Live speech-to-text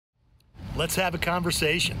Let's have a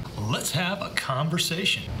conversation. Let's have a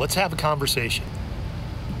conversation. Let's have a conversation.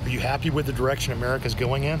 Are you happy with the direction America's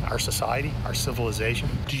going in? Our society, our civilization?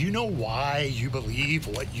 Do you know why you believe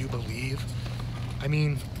what you believe? I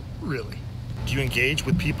mean, really. Do you engage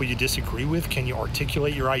with people you disagree with? Can you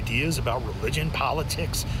articulate your ideas about religion,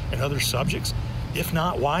 politics, and other subjects? If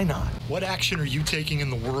not, why not? What action are you taking in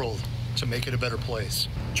the world to make it a better place?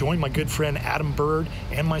 Join my good friend Adam Bird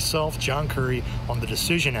and myself, John Curry, on the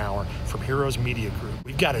Decision Hour from Heroes Media Group.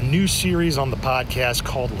 We've got a new series on the podcast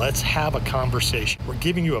called Let's Have a Conversation. We're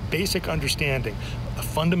giving you a basic understanding of the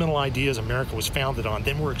fundamental ideas America was founded on.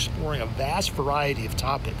 Then we're exploring a vast variety of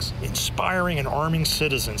topics, inspiring and arming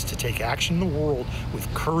citizens to take action in the world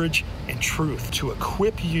with courage and truth, to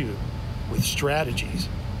equip you with strategies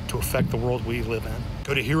to affect the world we live in.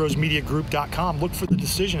 Go to heroesmediagroup.com. Look for the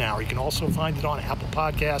Decision Hour. You can also find it on Apple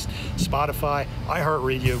Podcasts, Spotify,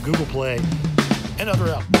 iHeartRadio, Google Play, and other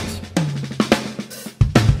outlets.